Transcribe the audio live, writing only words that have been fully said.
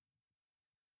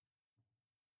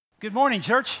Good morning,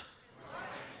 church. Good morning.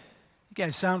 You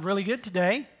guys sound really good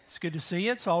today. It's good to see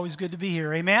you. It's always good to be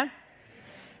here. Amen?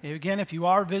 Amen. Again, if you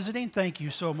are visiting, thank you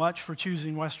so much for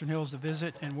choosing Western Hills to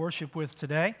visit and worship with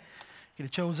today. You could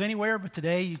have chose anywhere, but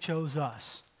today you chose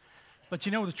us. But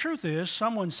you know, the truth is,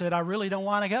 someone said, I really don't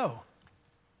want to go.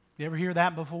 You ever hear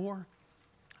that before?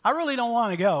 I really don't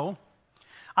want to go.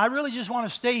 I really just want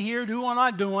to stay here, do what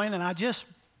I'm doing, and I just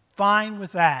fine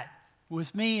with that.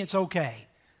 With me, it's okay.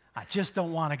 I just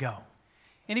don't want to go.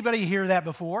 Anybody hear that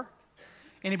before?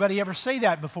 Anybody ever say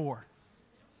that before?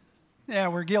 Yeah,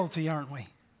 we're guilty, aren't we?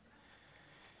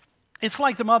 It's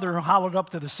like the mother who hollered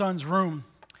up to the son's room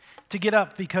to get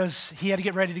up because he had to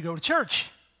get ready to go to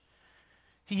church.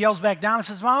 He yells back down and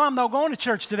says, Mom, I'm not going to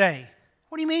church today.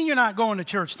 What do you mean you're not going to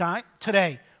church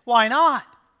today? Why not?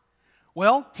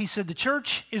 Well, he said, the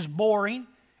church is boring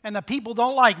and the people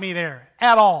don't like me there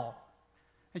at all.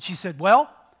 And she said, well,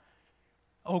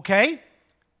 okay,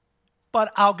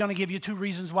 but I'm going to give you 2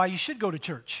 reasons why you should go to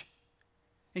church.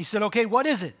 And he said, okay, what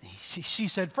is it? She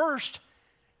said, first,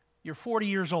 you're 40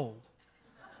 years old.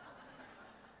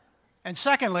 And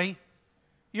secondly,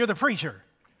 you're the preacher.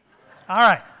 All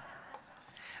right.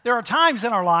 There are times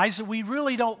in our lives that we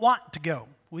really don't want to go.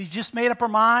 We've just made up our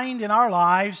mind in our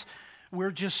lives.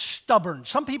 We're just stubborn.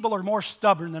 Some people are more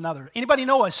stubborn than others. Anybody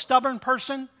know a stubborn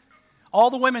person? All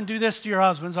the women do this to your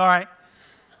husbands, all right?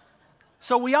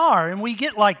 So we are, and we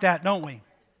get like that, don't we?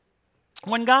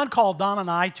 When God called Don and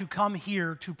I to come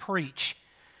here to preach,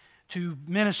 to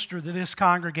minister to this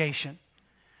congregation,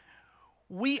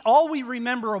 all we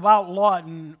remember about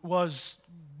Lawton was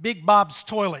Big Bob's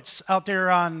toilets out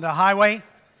there on the highway,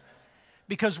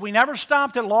 because we never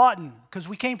stopped at Lawton, because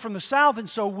we came from the south, and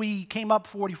so we came up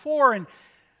 44, and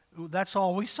that's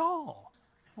all we saw.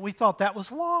 We thought that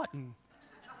was Lawton.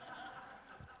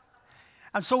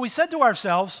 And so we said to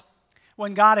ourselves,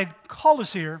 when God had called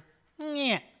us here,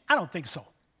 I don't think so.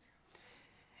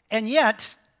 And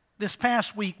yet, this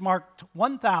past week marked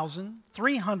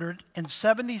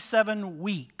 1,377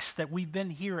 weeks that we've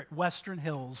been here at Western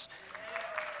Hills.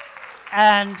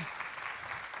 And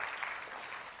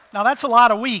now that's a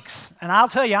lot of weeks. And I'll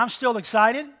tell you, I'm still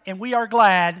excited, and we are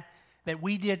glad that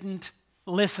we didn't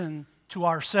listen to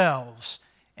ourselves,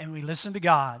 and we listened to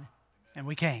God, and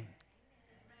we came.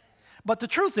 But the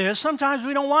truth is, sometimes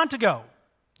we don't want to go.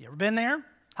 You ever been there?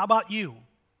 How about you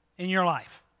in your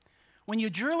life? When you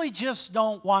really just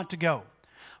don't want to go.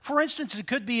 For instance, it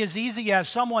could be as easy as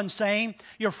someone saying,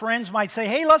 your friends might say,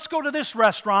 hey, let's go to this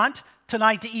restaurant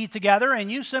tonight to eat together,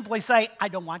 and you simply say, I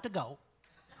don't want to go.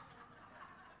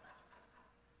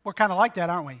 We're kind of like that,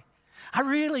 aren't we? I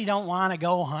really don't want to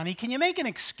go, honey. Can you make an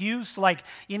excuse like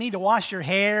you need to wash your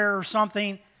hair or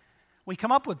something? We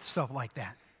come up with stuff like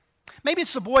that. Maybe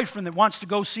it's the boyfriend that wants to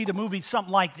go see the movie,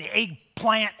 something like The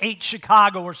Eggplant Ate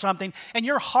Chicago or something, and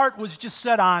your heart was just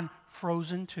set on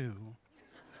Frozen 2.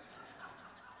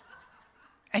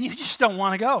 And you just don't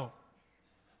want to go.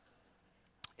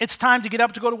 It's time to get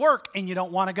up to go to work, and you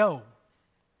don't want to go.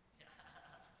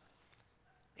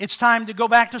 It's time to go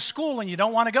back to school, and you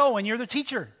don't want to go, and you're the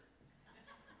teacher.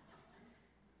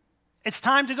 It's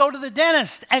time to go to the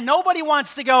dentist, and nobody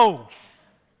wants to go.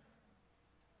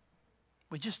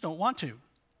 We just don't want to.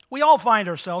 We all find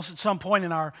ourselves at some point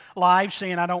in our lives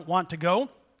saying, I don't want to go.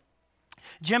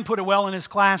 Jim put it well in his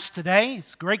class today.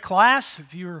 It's a great class.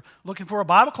 If you're looking for a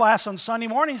Bible class on Sunday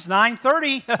mornings,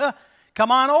 9:30, come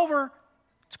on over.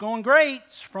 It's going great.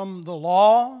 It's from the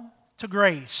law to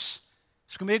grace.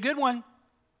 It's going to be a good one.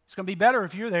 It's going to be better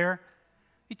if you're there.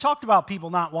 He talked about people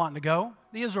not wanting to go.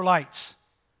 The Israelites.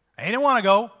 They didn't want to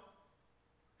go.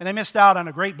 And they missed out on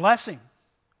a great blessing.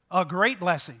 A great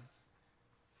blessing.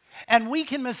 And we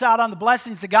can miss out on the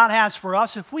blessings that God has for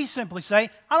us if we simply say,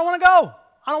 I don't want to go.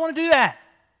 I don't want to do that.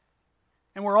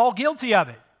 And we're all guilty of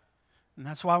it. And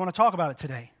that's why I want to talk about it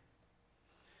today.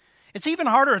 It's even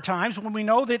harder at times when we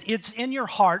know that it's in your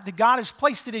heart, that God has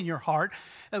placed it in your heart,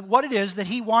 what it is that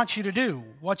He wants you to do,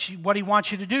 what He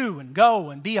wants you to do and go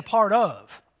and be a part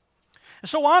of. And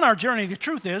so on our journey, the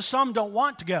truth is, some don't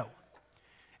want to go.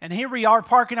 And here we are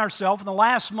parking ourselves in the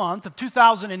last month of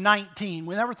 2019.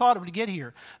 We never thought it would get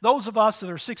here. Those of us that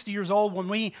are 60 years old, when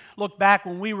we look back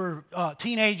when we were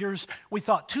teenagers, we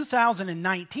thought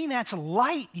 2019, that's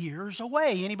light years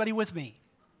away. Anybody with me?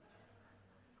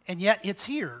 And yet it's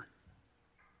here.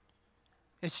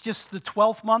 It's just the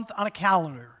 12th month on a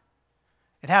calendar.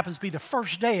 It happens to be the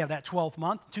first day of that 12th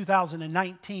month,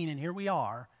 2019, and here we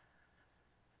are.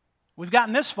 We've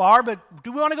gotten this far, but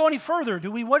do we want to go any further? Where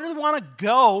do we want to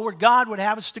go where God would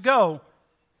have us to go?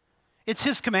 It's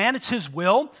His command, it's His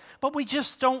will, but we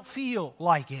just don't feel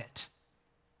like it.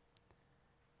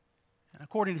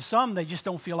 According to some, they just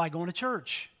don't feel like going to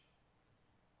church.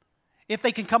 If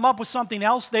they can come up with something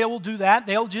else, they will do that.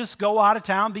 They'll just go out of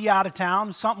town, be out of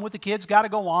town. Something with the kids got to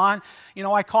go on.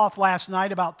 I coughed last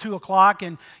night about 2 o'clock,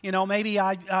 and, maybe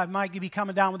I might be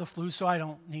coming down with the flu, so I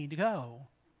don't need to go.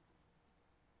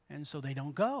 And so they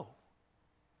don't go.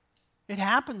 It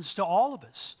happens to all of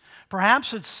us.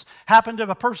 Perhaps it's happened to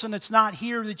a person that's not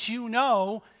here that you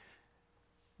know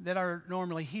that are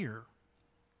normally here.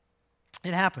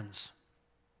 It happens.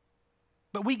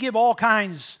 But we give all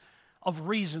kinds of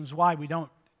reasons why we don't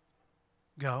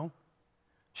go.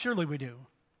 Surely we do.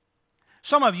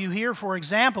 Some of you here, for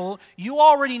example, you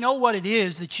already know what it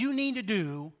is that you need to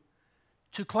do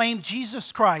to claim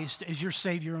Jesus Christ as your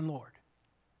Savior and Lord.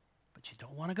 But you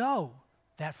don't want to go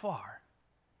that far.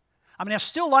 I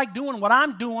still like doing what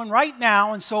I'm doing right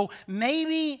now, and so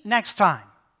maybe next time.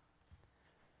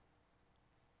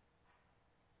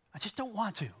 I just don't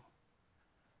want to.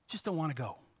 Just don't want to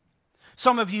go.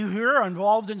 Some of you here are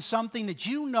involved in something that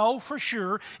you know for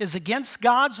sure is against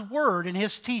God's Word and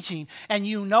His teaching, and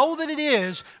you know that it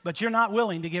is, but you're not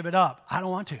willing to give it up. I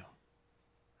don't want to.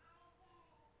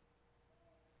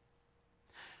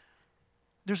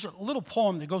 There's a little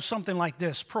poem that goes something like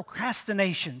this: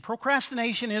 procrastination.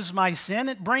 Procrastination is my sin.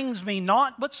 It brings me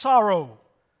naught but sorrow.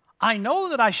 I know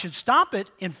that I should stop it.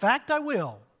 In fact, I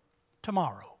will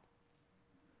tomorrow.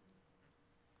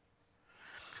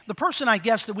 The person, I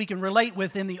guess, that we can relate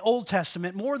with in the Old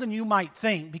Testament more than you might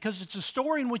think, because it's a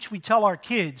story in which we tell our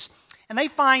kids, and they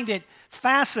find it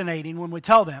fascinating when we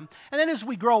tell them. And then as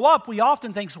we grow up, we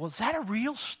often think, well, is that a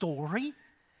real story?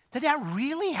 Did that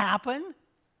really happen?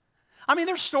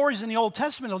 There's stories in the Old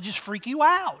Testament that'll just freak you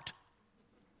out.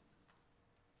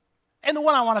 And the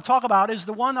one I want to talk about is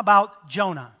the one about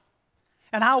Jonah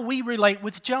and how we relate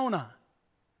with Jonah.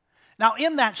 Now,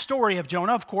 in that story of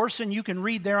Jonah, of course, and you can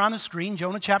read there on the screen,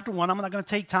 Jonah chapter 1, I'm not going to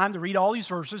take time to read all these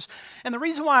verses. And the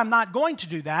reason why I'm not going to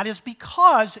do that is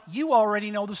because you already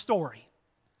know the story.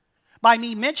 By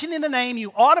me mentioning the name,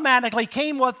 you automatically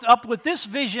came up with this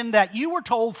vision that you were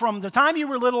told from the time you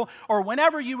were little or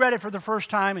whenever you read it for the first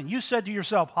time, and you said to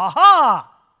yourself,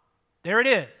 ha-ha, there it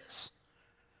is.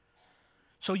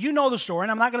 So you know the story,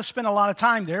 and I'm not going to spend a lot of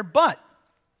time there, but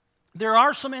there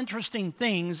are some interesting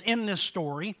things in this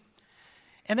story.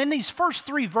 And in these first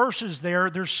 3 verses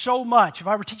there's so much. If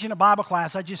I were teaching a Bible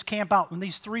class, I'd just camp out in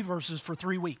these 3 verses for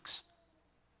 3 weeks.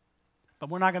 But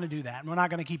we're not going to do that. We're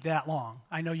not going to keep that long.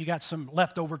 I know you got some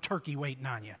leftover turkey waiting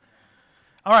on you.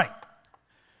 All right.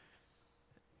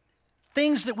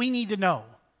 Things that we need to know.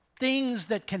 Things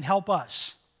that can help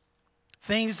us.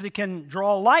 Things that can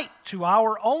draw light to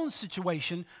our own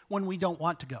situation when we don't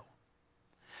want to go.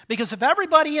 Because if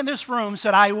everybody in this room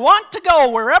said, I want to go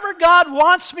wherever God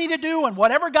wants me to do and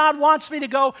whatever God wants me to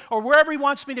go or wherever He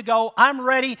wants me to go, I'm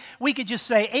ready, we could just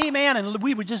say amen and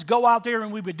we would just go out there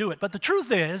and we would do it. But the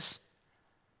truth is,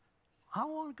 I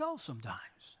want to go sometimes.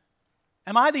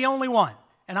 Am I the only one?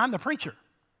 And I'm the preacher.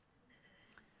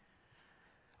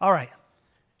 All right.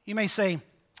 You may say,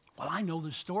 well, I know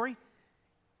this story.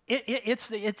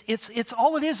 It's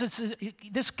all it is.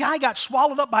 This guy got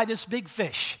swallowed up by this big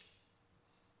fish.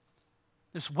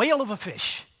 This whale of a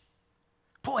fish.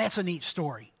 Boy, that's a neat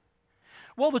story.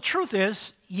 Well, the truth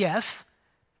is, yes,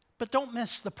 but don't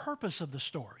miss the purpose of the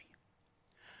story.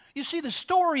 You see, the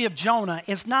story of Jonah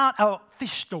is not a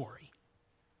fish story.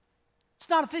 It's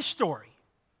not a fish story.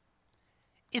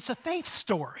 It's a faith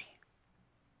story.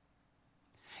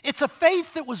 It's a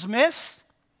faith that was missed,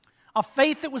 a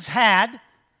faith that was had,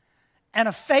 and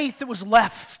a faith that was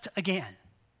left again.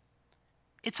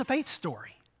 It's a faith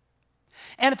story.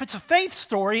 And if it's a faith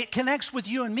story, it connects with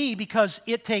you and me because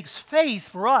it takes faith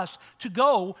for us to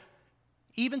go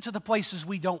even to the places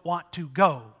we don't want to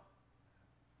go.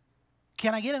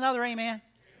 Can I get another amen? Amen.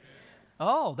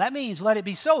 Oh, that means let it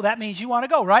be so. That means you want to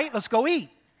go, right? Let's go eat.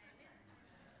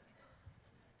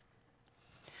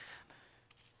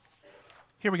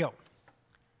 Here we go.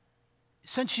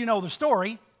 Since you know the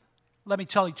story, let me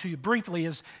tell it to you briefly,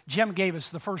 as Jim gave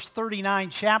us the first 39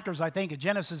 chapters, I think, of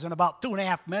Genesis in about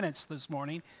 2.5 minutes this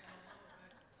morning.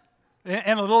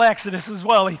 And a little Exodus as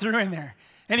well he threw in there.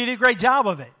 And he did a great job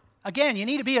of it. Again, you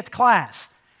need to be at the class.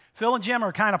 Phil and Jim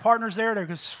are kind of partners there. They're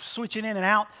just switching in and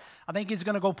out. I think he's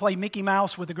going to go play Mickey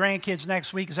Mouse with the grandkids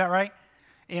next week. Is that right?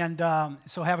 And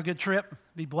so have a good trip.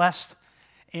 Be blessed.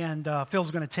 And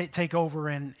Phil's going to take over,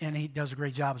 and he does a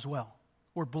great job as well.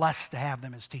 We're blessed to have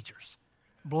them as teachers.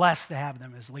 Blessed to have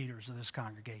them as leaders of this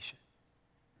congregation.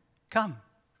 Come,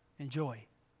 enjoy.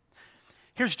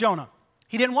 Here's Jonah.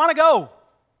 He didn't want to go.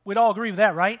 We'd all agree with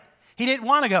that, right? He didn't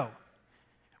want to go.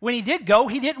 When he did go,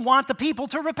 he didn't want the people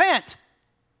to repent.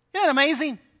 Isn't that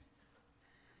amazing?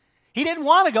 He didn't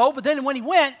want to go, but then when he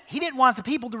went, he didn't want the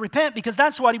people to repent because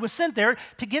that's what he was sent there,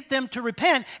 to get them to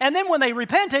repent. And then when they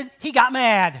repented, he got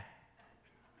mad.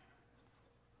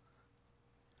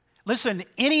 Listen,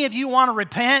 any of you want to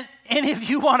repent? Any of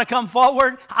you want to come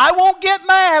forward? I won't get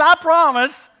mad, I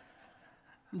promise.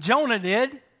 Jonah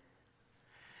did.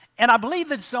 And I believe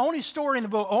that it's the only story in the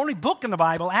book, only book in the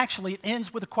Bible, actually, it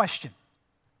ends with a question.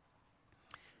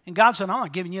 And God said, I'm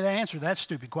not giving you the answer to that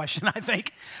stupid question, I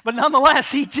think. But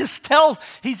nonetheless, he just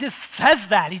says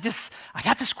that. I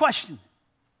got this question.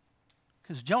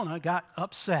 Because Jonah got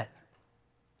upset.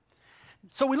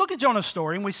 So we look at Jonah's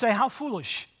story and we say, how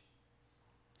foolish.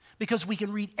 Because we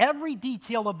can read every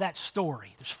detail of that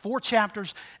story. There's 4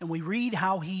 chapters, and we read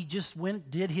how he just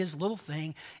went, did his little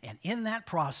thing, and in that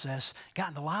process, got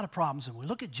into a lot of problems. And we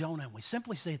look at Jonah, and we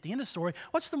simply say at the end of the story,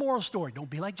 what's the moral story? Don't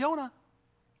be like Jonah.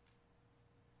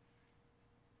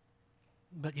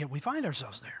 But yet we find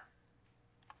ourselves there.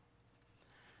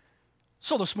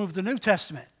 So let's move to the New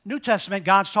Testament. New Testament,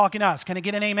 God's talking to us. Can I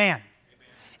get an amen? Amen.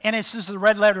 And this is the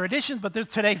red letter edition, but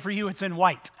today for you it's in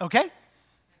white, okay?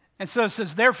 And so it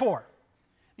says, therefore,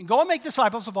 and go and make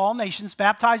disciples of all nations,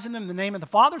 baptizing them in the name of the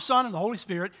Father, Son, and the Holy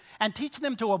Spirit, and teach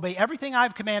them to obey everything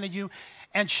I've commanded you,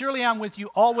 and surely I'm with you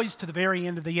always to the very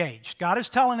end of the age. God is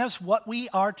telling us what we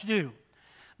are to do.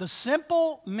 The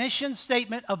simple mission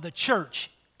statement of the church,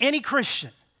 any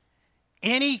Christian,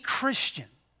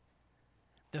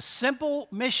 the simple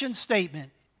mission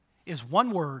statement is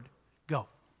one word, go.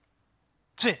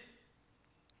 That's it.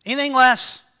 Anything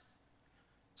less,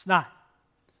 it's not.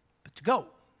 But to go.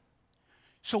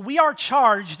 So we are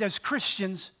charged as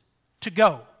Christians to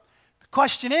go. The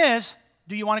question is,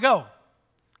 do you want to go?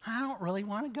 I don't really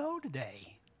want to go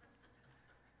today.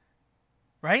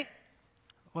 Right?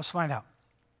 Let's find out.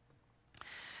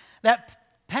 That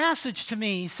passage to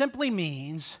me simply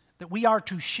means that we are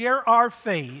to share our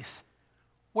faith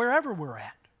wherever we're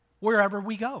at, wherever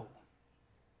we go.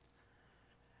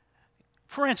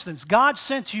 For instance, God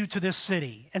sent you to this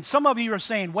city, and some of you are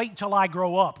saying, wait until I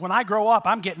grow up. When I grow up,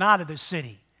 I'm getting out of this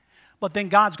city. But then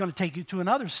God's going to take you to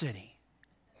another city.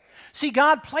 See,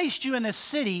 God placed you in this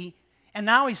city, and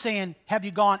now He's saying, have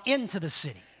you gone into the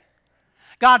city?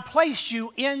 God placed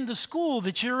you in the school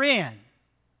that you're in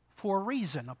for a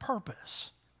reason, a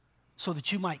purpose, so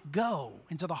that you might go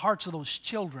into the hearts of those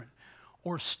children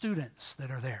or students that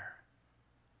are there.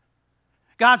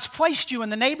 God's placed you in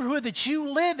the neighborhood that you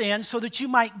live in so that you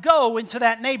might go into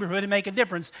that neighborhood and make a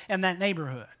difference in that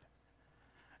neighborhood.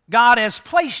 God has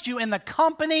placed you in the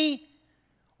company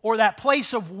or that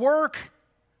place of work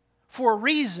for a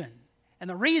reason. And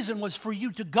the reason was for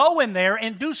you to go in there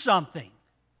and do something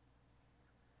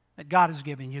that God has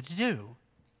given you to do.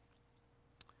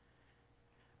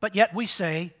 But yet we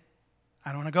say, I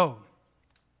don't want to go.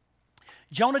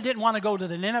 Jonah didn't want to go to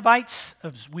the Ninevites,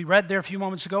 as we read there a few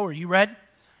moments ago, or you read.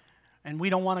 And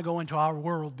we don't want to go into our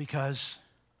world because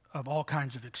of all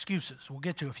kinds of excuses. We'll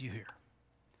get to a few here.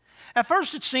 At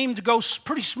first, it seemed to go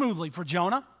pretty smoothly for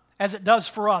Jonah, as it does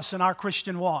for us in our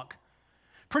Christian walk.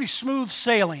 Pretty smooth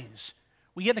sailings.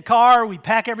 We get in the car, we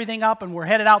pack everything up, and we're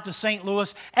headed out to St.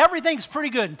 Louis. Everything's pretty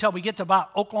good until we get to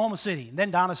about Oklahoma City. And then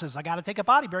Donna says, I got to take a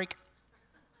potty break.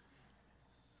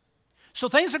 So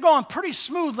things are going pretty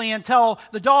smoothly until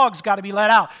the dog's got to be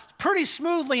let out. Pretty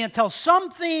smoothly until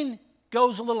something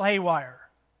goes a little haywire,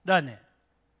 doesn't it?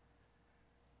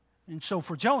 And so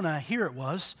for Jonah, here it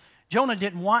was. Jonah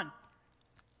didn't want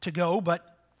to go,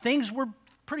 but things were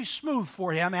pretty smooth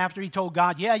for him after he told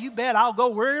God, yeah, you bet, I'll go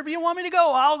wherever you want me to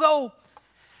go, I'll go.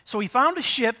 So he found a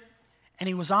ship, and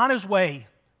he was on his way,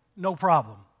 no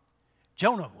problem.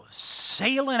 Jonah was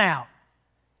sailing out.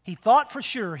 He thought for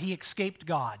sure he escaped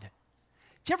God.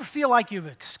 Do you ever feel like you've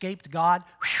escaped God?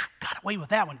 Whew, got away with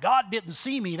that one. God didn't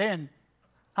see me then.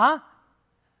 Huh?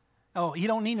 Oh, you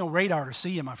don't need no radar to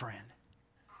see you, my friend.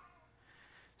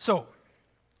 So,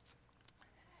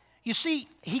 you see,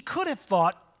 he could have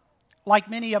thought, like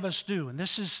many of us do, and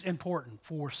this is important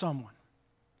for someone,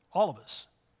 all of us.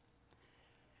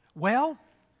 Well,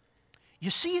 you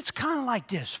see, it's kind of like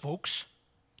this, folks.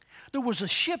 There was a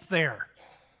ship there,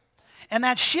 and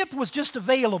that ship was just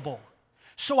available.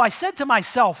 So I said to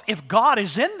myself, if God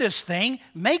is in this thing,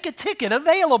 make a ticket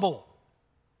available.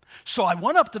 So I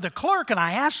went up to the clerk and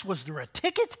I asked, was there a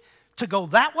ticket to go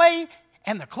that way?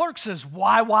 And the clerk says,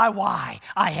 why?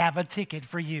 I have a ticket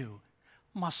for you.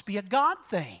 Must be a God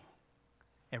thing.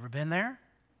 Ever been there?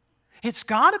 It's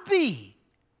got to be.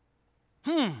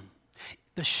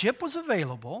 The ship was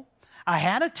available. I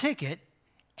had a ticket,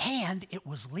 and it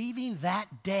was leaving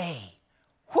that day.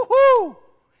 Woohoo!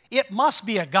 It must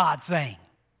be a God thing.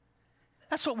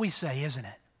 That's what we say, isn't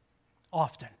it?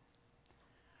 Often.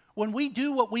 when we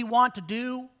do what we want to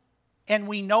do and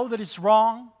we know that it's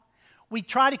wrong, we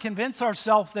try to convince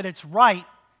ourselves that it's right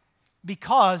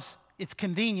because it's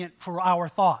convenient for our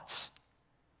thoughts.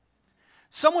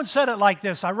 Someone said it like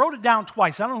this. I wrote it down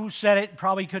twice. I don't know who said it.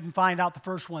 Probably couldn't find out the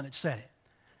first one that said it.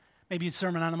 Maybe it's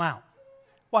Sermon on the Mount.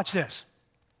 Watch this.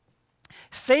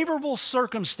 Favorable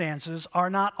circumstances are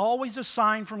not always a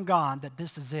sign from God that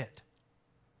this is it.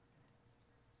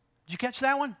 Did you catch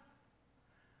that one?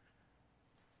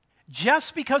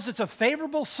 Just because it's a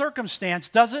favorable circumstance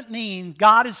doesn't mean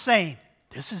God is saying,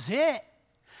 this is it.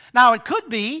 Now, it could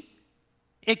be.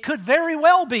 It could very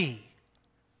well be.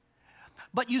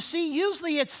 But you see,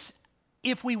 usually it's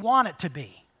if we want it to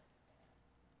be.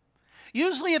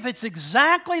 Usually if it's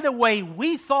exactly the way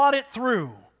we thought it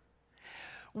through,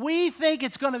 we think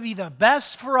it's going to be the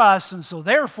best for us, and so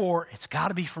therefore it's got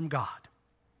to be from God.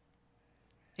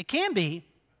 It can be,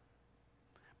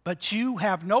 but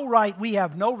we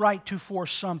have no right to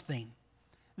force something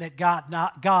that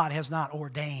God has not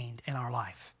ordained in our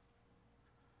life.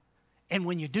 And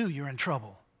when you do, you're in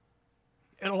trouble.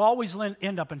 It'll always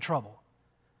end up in trouble.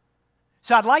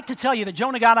 So I'd like to tell you that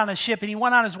Jonah got on a ship and he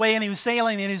went on his way and he was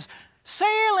sailing and he's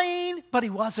sailing, but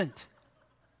he wasn't.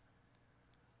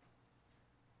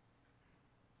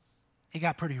 It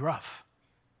got pretty rough.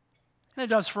 And it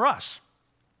does for us.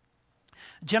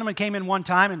 A gentleman came in one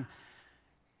time and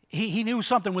he knew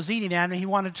something was eating at him and he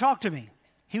wanted to talk to me.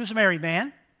 He was a married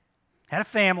man, had a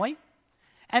family,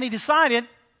 and he decided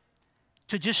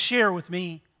to just share with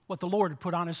me what the Lord had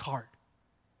put on his heart.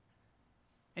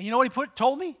 And you know what he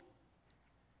told me?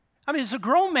 I mean, he's a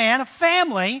grown man, a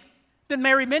family, been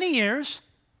married many years,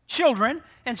 children,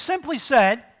 and simply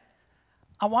said,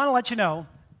 I want to let you know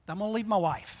that I'm going to leave my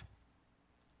wife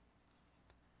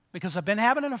because I've been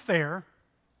having an affair,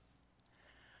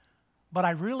 but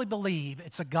I really believe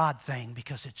it's a God thing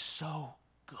because it's so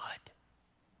good.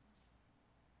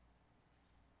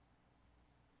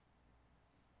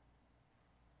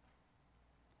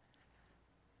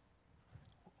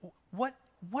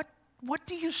 What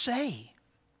do you say?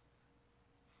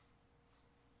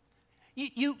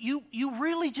 You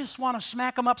really just want to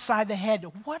smack them upside the head.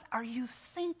 What are you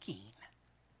thinking?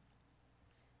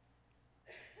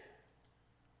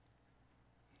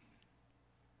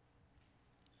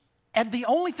 And the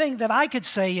only thing that I could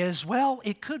say is, well,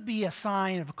 it could be a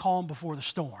sign of a calm before the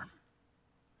storm.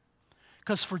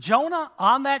 Because for Jonah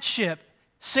on that ship,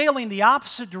 sailing the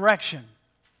opposite direction,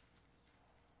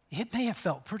 it may have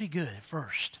felt pretty good at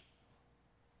first.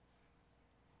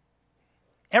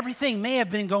 Everything may have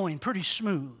been going pretty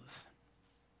smooth.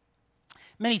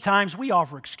 Many times we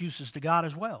offer excuses to God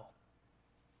as well.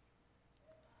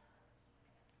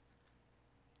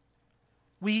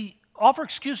 We offer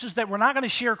excuses that we're not going to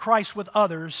share Christ with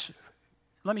others.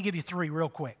 Let me give you 3 real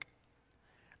quick.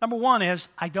 Number 1 is,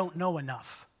 I don't know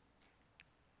enough.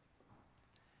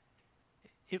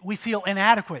 We feel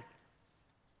inadequate.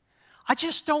 I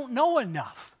just don't know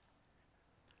enough.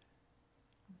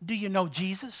 Do you know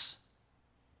Jesus?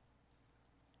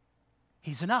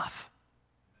 He's enough.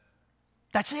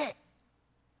 That's it.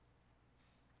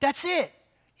 That's it.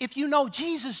 If you know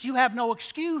Jesus, you have no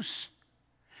excuse.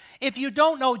 If you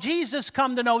don't know Jesus,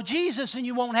 come to know Jesus and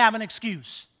you won't have an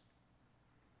excuse.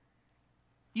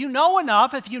 You know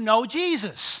enough if you know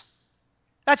Jesus.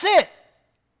 That's it.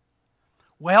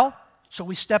 Well, so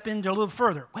we step into a little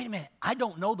further. Wait a minute, I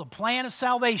don't know the plan of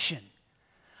salvation.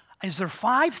 Is there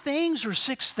 5 things or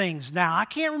 6 things now? I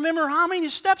can't remember how many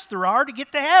steps there are to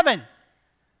get to heaven.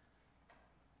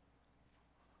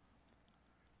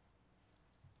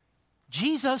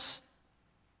 Jesus,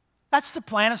 that's the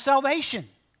plan of salvation.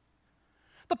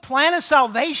 The plan of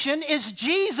salvation is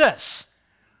Jesus.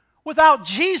 Without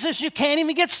Jesus, you can't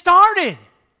even get started.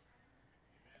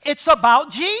 It's about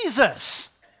Jesus.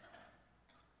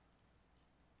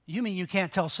 You mean you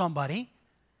can't tell somebody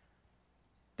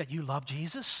that you love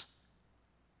Jesus?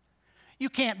 You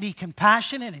can't be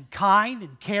compassionate and kind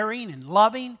and caring and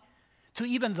loving to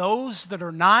even those that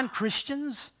are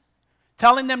non-Christians,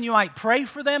 telling them you might pray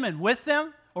for them and with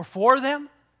them or for them?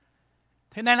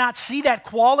 Can they not see that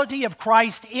quality of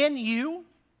Christ in you?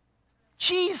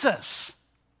 Jesus.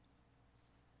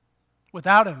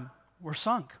 Without him, we're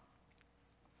sunk.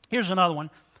 Here's another one.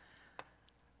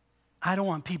 I don't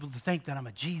want people to think that I'm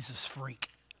a Jesus freak.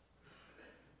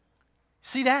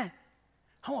 See that?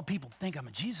 I want people to think I'm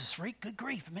a Jesus freak. Good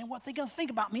grief, man. What are they going to think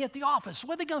about me at the office?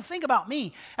 What are they going to think about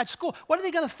me at school? What are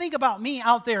they going to think about me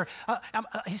out there?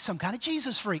 He's some kind of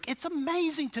Jesus freak. It's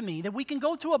amazing to me that we can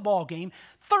go to a ball game,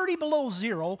 30 below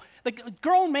zero. The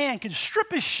grown man can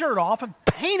strip his shirt off and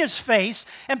paint his face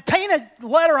and paint a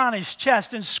letter on his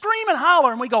chest and scream and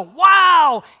holler. And we go,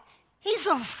 wow, He's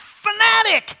a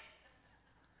fanatic.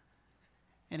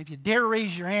 And if you dare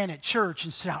raise your hand at church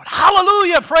and shout,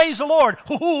 hallelujah, praise the Lord,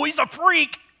 ooh, he's a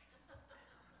freak.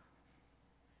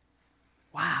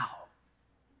 Wow.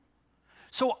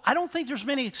 So I don't think there's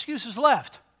many excuses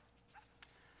left,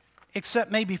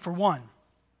 except maybe for one.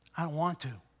 I don't want to.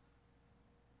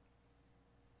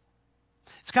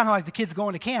 It's kind of like the kids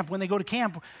going to camp. When they go to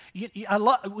camp,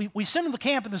 we send them to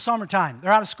camp in the summertime.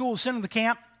 They're out of school, send them to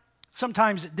camp,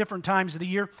 sometimes at different times of the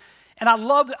year. And I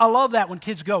love that when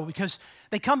kids go because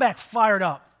they come back fired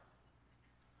up.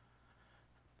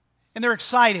 And they're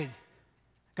excited.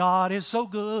 God is so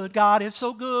good, God is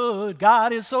so good,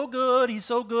 God is so good, He's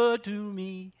so good to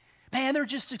me. Man, they're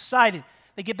just excited.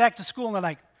 They get back to school and they're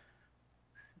like,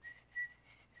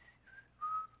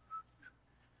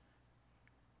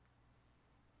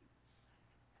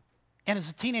 and as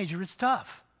a teenager, it's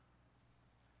tough.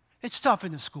 It's tough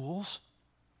in the schools.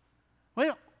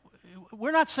 Well,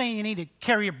 we're not saying you need to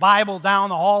carry your Bible down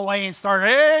the hallway and start,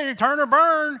 hey, turn or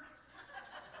burn.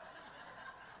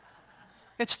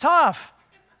 It's tough.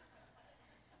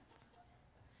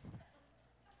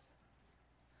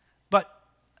 But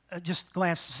I just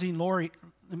glanced to see Lori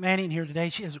Manning here today.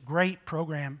 She has a great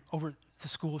program over at the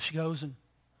school she goes and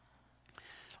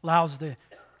allows the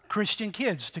Christian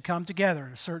kids to come together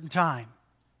at a certain time.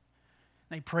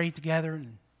 They pray together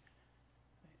and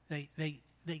they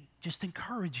just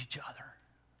encourage each other.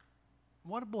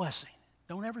 What a blessing.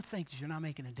 Don't ever think that you're not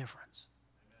making a difference.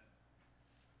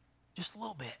 Just a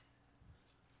little bit.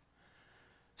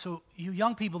 So you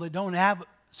young people that don't have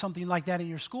something like that in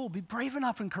your school, be brave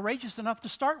enough and courageous enough to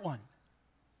start one.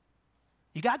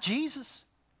 You got Jesus.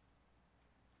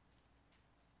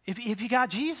 If you got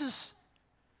Jesus,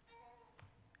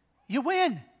 you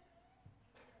win.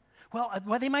 Well,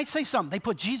 they might say something. They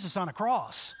put Jesus on a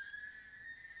cross.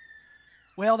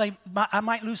 Well, I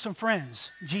might lose some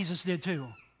friends. Jesus did too.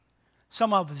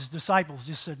 Some of his disciples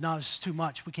just said, no, this is too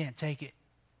much. We can't take it.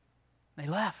 They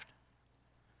left.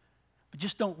 But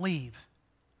just don't leave.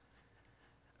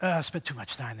 I spent too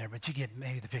much time there, but you get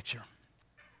maybe the picture.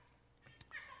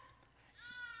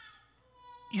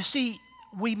 You see,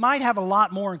 we might have a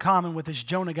lot more in common with this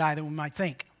Jonah guy than we might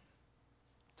think.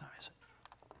 What time is it?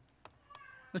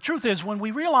 The truth is, when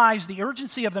we realize the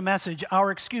urgency of the message,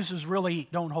 our excuses really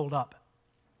don't hold up.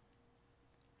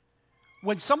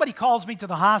 When somebody calls me to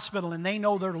the hospital and they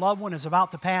know their loved one is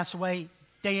about to pass away,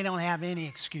 they don't have any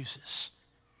excuses.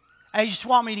 They just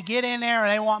want me to get in there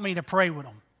and they want me to pray with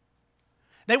them.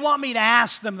 They want me to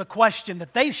ask them the question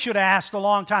that they should have asked a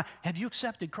long time. Have you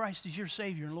accepted Christ as your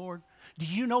Savior and Lord? Do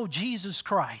you know Jesus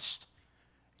Christ?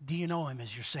 Do you know Him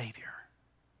as your Savior?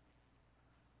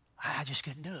 I just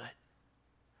couldn't do it.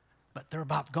 But they're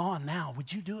about gone now.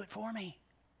 Would you do it for me?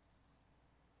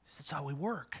 That's how we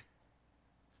work.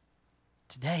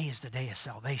 Today is the day of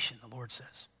salvation, the Lord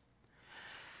says.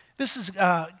 This is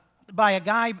by a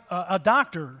guy, a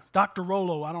doctor, Dr.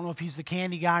 Rollo. I don't know if he's the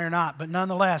candy guy or not, but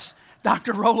nonetheless,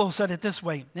 Dr. Rollo said it this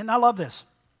way, and I love this.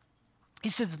 He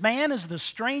says, man is the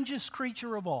strangest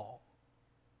creature of all.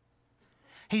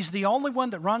 He's the only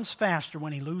one that runs faster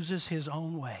when he loses his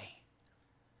own way.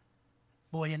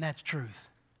 Boy, and that's truth.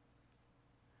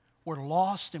 We're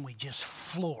lost and we just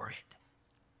floor it.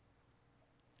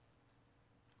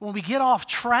 When we get off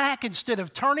track, instead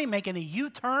of turning, making a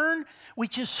U-turn, we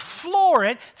just floor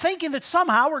it, thinking that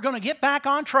somehow we're going to get back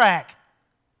on track.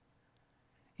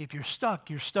 If you're stuck,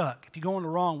 you're stuck. If you're going the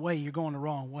wrong way, you're going the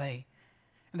wrong way.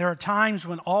 And there are times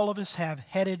when all of us have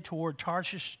headed toward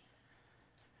Tarshish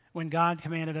when God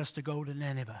commanded us to go to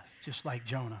Nineveh, just like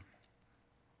Jonah.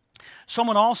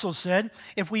 Someone also said,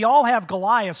 if we all have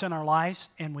Goliaths in our lives,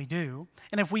 and we do,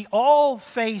 and if we all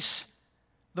face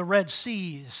the Red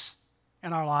Seas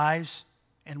in our lives,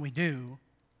 and we do,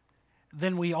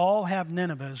 then we all have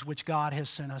Ninevehs which God has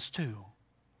sent us to.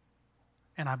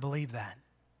 And I believe that.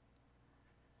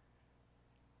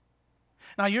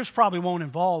 Now, yours probably won't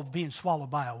involve being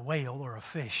swallowed by a whale or a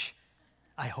fish,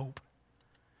 I hope.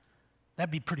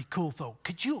 That'd be pretty cool, though.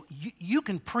 Could you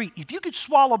can preach. If you could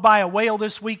swallow by a whale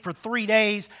this week for 3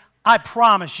 days, I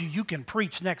promise you can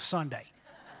preach next Sunday.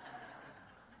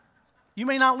 You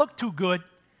may not look too good,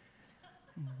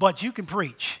 but you can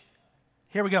preach.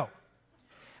 Here we go.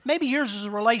 Maybe yours is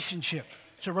a relationship.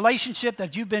 It's a relationship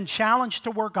that you've been challenged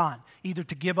to work on, either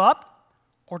to give up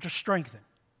or to strengthen.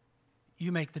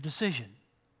 You make the decision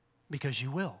because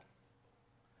you will.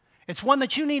 It's one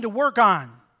that you need to work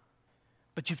on,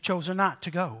 but you've chosen not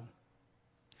to go.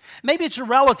 Maybe it's a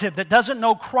relative that doesn't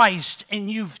know Christ and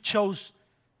you've chose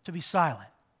to be silent.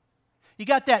 You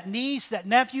got that niece, that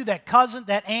nephew, that cousin,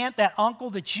 that aunt, that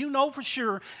uncle that you know for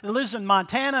sure that lives in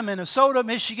Montana, Minnesota,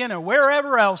 Michigan, or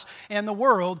wherever else in the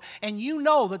world, and you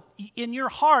know that in your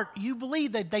heart you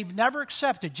believe that they've never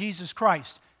accepted Jesus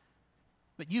Christ,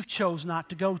 but you've chose not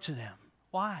to go to them.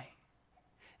 Why?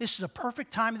 This is a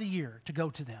perfect time of the year to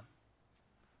go to them.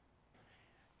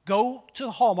 Go to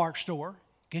the Hallmark store,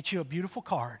 get you a beautiful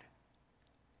card.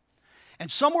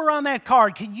 And somewhere on that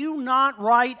card, can you not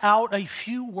write out a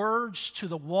few words to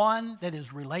the one that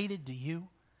is related to you?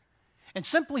 And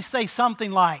simply say something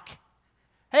like,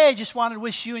 hey, I just wanted to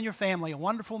wish you and your family a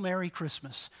wonderful Merry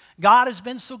Christmas. God has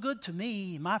been so good to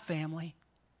me and my family.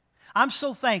 I'm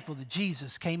so thankful that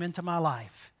Jesus came into my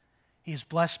life. He has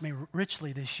blessed me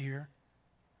richly this year.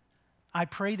 I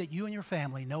pray that you and your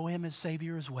family know Him as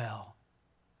Savior as well.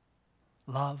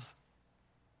 Love.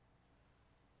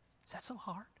 Is that so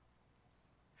hard?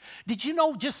 Did you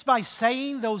know just by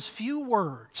saying those few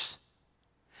words,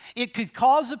 it could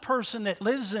cause a person that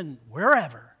lives in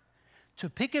wherever to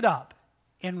pick it up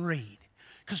and read?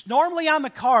 Because normally on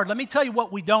the card, let me tell you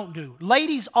what we don't do.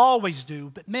 Ladies always do,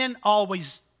 but men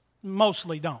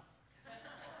mostly don't.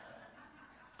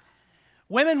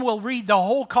 Women will read the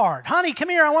whole card. Honey, come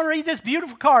here, I want to read this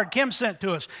beautiful card Kim sent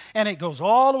to us. And it goes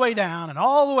all the way down and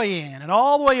all the way in and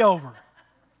all the way over.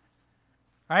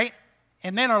 Right?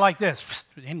 And men are like this.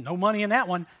 Ain't no money in that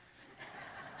one.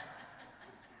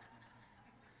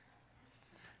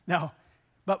 No.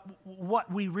 But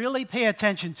what we really pay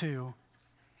attention to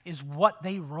is what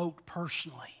they wrote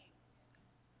personally.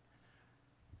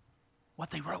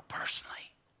 What they wrote personally.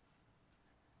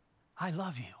 I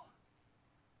love you.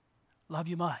 Love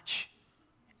you much.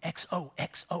 XO,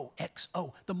 XO,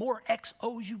 XO. The more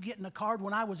XOs you get in a card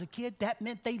when I was a kid, that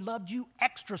meant they loved you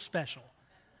extra special.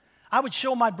 I would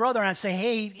show my brother and I'd say,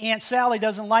 hey, Aunt Sally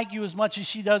doesn't like you as much as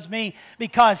she does me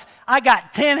because I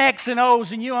got 10 X and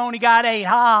O's and you only got 8. Ha,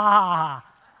 ha, ha, ha.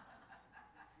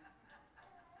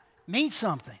 Means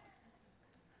something.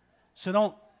 So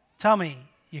don't tell me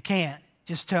you can't.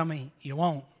 Just tell me you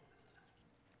won't.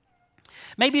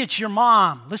 Maybe it's your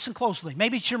mom. Listen closely.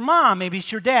 Maybe it's your mom. Maybe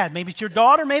it's your dad. Maybe it's your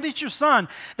daughter. Maybe it's your son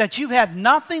that you've had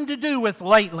nothing to do with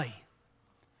lately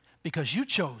because you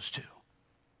chose to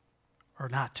or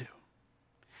not to.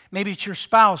 Maybe it's your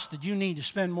spouse that you need to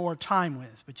spend more time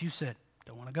with, but you said,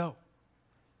 don't want to go.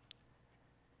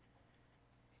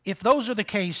 If those are the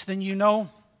case, then you know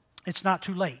it's not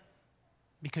too late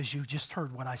because you just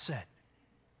heard what I said.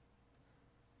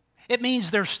 It means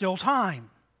there's still time.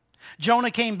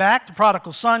 Jonah came back, the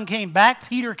prodigal son came back,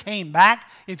 Peter came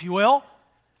back, if you will.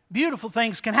 Beautiful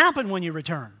things can happen when you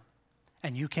return,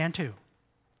 and you can too.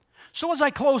 So as I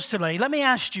close today, let me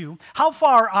ask you, how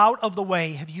far out of the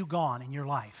way have you gone in your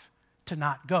life to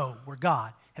not go where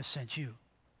God has sent you?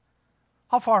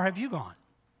 How far have you gone?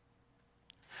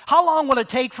 How long will it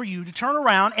take for you to turn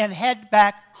around and head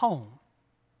back home?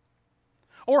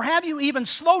 Or have you even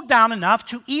slowed down enough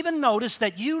to even notice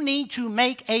that you need to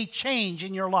make a change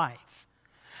in your life?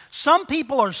 Some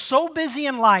people are so busy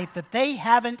in life that they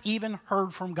haven't even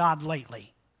heard from God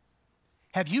lately.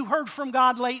 Have you heard from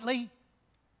God lately?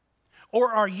 Or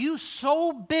are you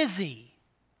so busy,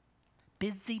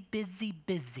 that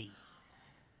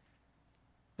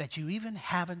you even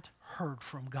haven't heard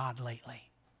from God lately?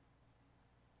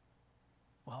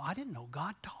 Well, I didn't know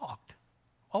God talked.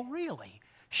 Oh, really?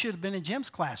 Should have been in Jim's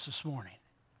class this morning.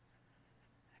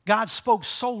 God spoke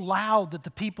so loud that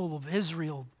the people of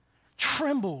Israel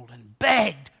trembled and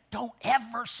begged, don't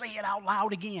ever say it out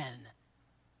loud again.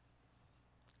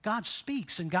 God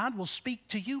speaks, and God will speak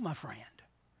to you, my friend.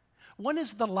 When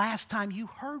is the last time you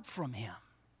heard from Him?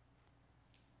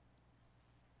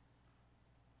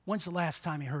 When's the last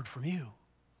time He heard from you?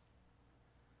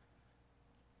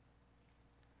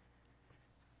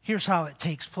 Here's how it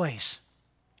takes place.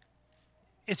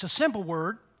 It's a simple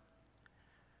word.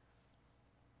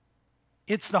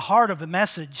 It's the heart of the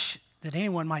message that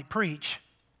anyone might preach.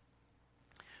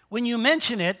 When you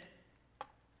mention it,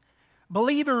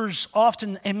 believers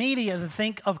often immediately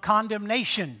think of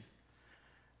condemnation.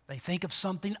 They think of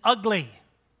something ugly.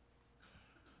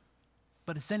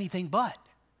 But it's anything but.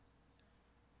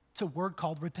 It's a word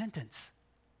called repentance.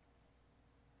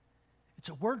 It's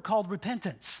a word called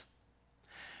repentance.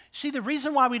 See, the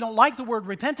reason why we don't like the word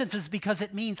repentance is because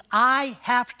it means I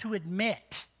have to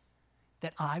admit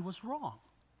that I was wrong.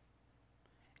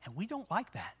 And we don't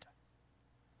like that.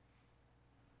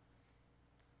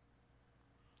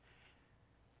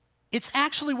 It's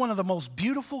actually one of the most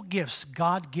beautiful gifts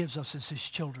God gives us as His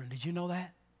children. Did you know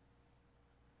that?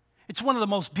 It's one of the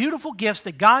most beautiful gifts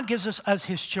that God gives us as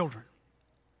His children.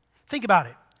 Think about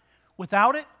it.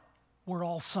 Without it, we're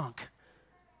all sunk.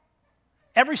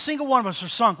 Every single one of us are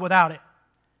sunk without it.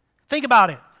 Think about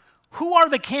it. Who are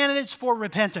the candidates for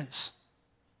repentance?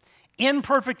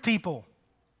 Imperfect people.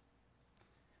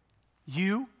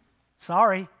 You,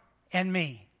 and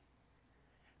me.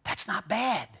 That's not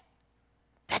bad.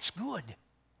 That's good.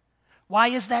 Why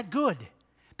is that good?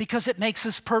 Because it makes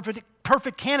us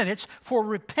perfect candidates for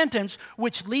repentance,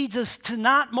 which leads us to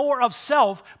not more of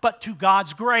self, but to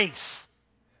God's grace.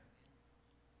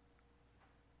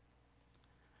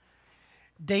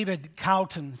 David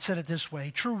Cowton said it this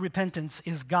way: true repentance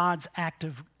is God's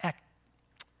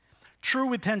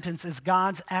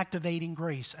activating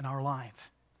grace in our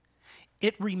life.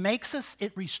 It remakes us,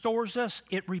 it restores us,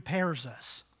 it repairs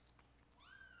us.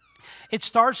 It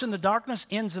starts in the darkness,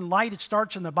 ends in light. It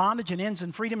starts in the bondage and ends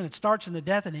in freedom. And it starts in the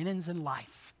death and it ends in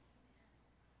life.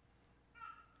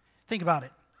 Think about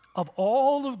it. Of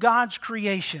all of God's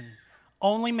creation,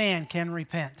 only man can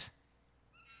repent.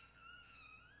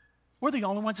 We're the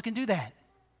only ones that can do that.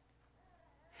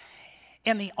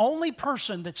 And the only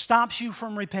person that stops you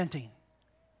from repenting,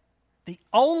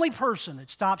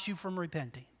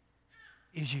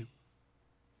 is you.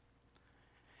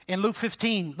 In Luke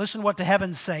 15, listen to what the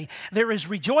heavens say. There is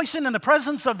rejoicing in the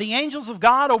presence of the angels of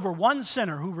God over one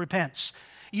sinner who repents.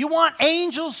 You want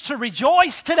angels to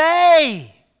rejoice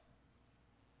today.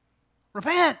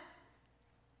 Repent.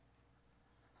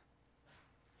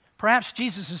 Perhaps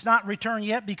Jesus has not returned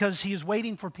yet because he is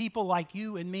waiting for people like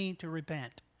you and me to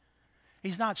repent.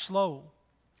 He's not slow,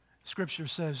 Scripture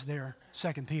says there,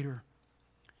 2 Peter.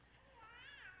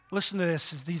 Listen to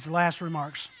this, these last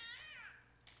remarks.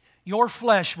 Your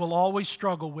flesh will always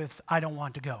struggle with, I don't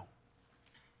want to go.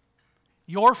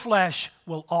 Your flesh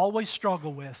will always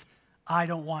struggle with, I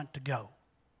don't want to go.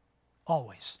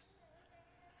 Always.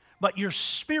 But your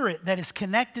spirit that is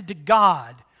connected to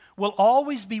God will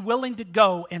always be willing to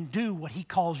go and do what he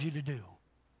calls you to do.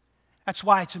 That's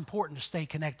why it's important to stay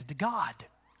connected to God.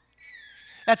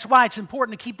 That's why it's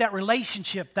important to keep that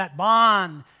relationship, that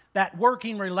bond, that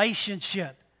working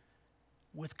relationship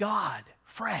with God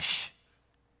fresh.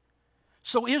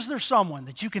 So is there someone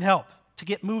that you can help to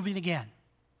get moving again?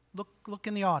 Look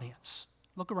in the audience.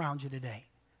 Look around you today.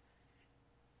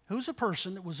 Who's the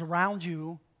person that was around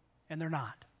you and they're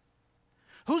not?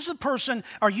 Who's the person,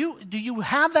 do you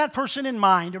have that person in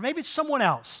mind, or maybe it's someone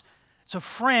else? It's a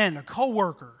friend, a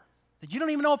coworker, that you don't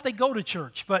even know if they go to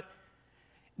church, but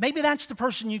maybe that's the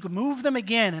person you can move them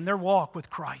again in their walk with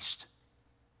Christ.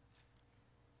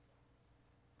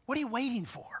 What are you waiting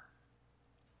for?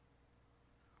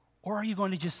 Or are you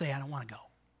going to just say, I don't want to go?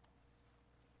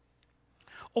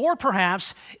 Or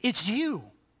perhaps it's you.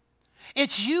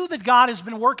 It's you that God has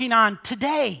been working on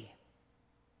today.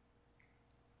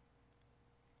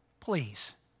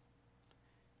 Please,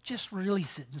 just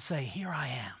release it and say, here I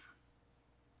am.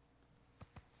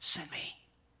 Send me.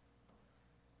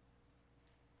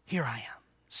 Here I am.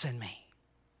 Send me.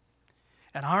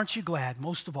 And aren't you glad,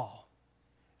 most of all,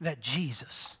 that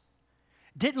Jesus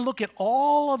didn't look at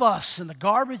all of us and the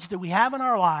garbage that we have in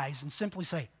our lives and simply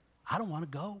say, I don't want to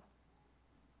go.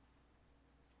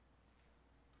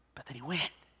 But that he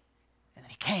went, and then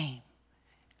he came,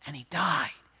 and he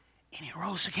died, and he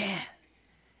rose again.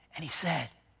 And he said,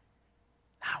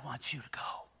 I want you to go.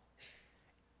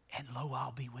 And lo,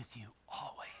 I'll be with you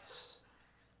always.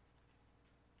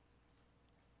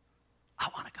 I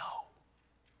want to go.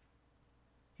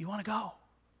 You want to go?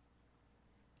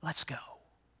 Let's go.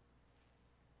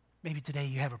 Maybe today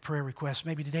you have a prayer request.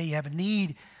 Maybe today you have a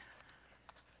need.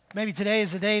 Maybe today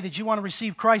is the day that you want to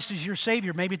receive Christ as your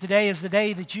Savior. Maybe today is the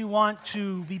day that you want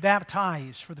to be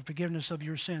baptized for the forgiveness of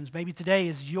your sins. Maybe today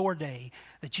is your day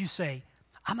that you say,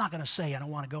 I'm not going to say I don't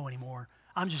want to go anymore.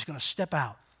 I'm just going to step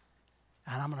out.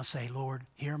 And I'm going to say, Lord,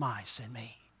 here am I, send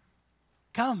me.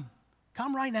 Come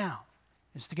right now.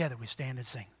 As together we stand and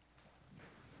sing.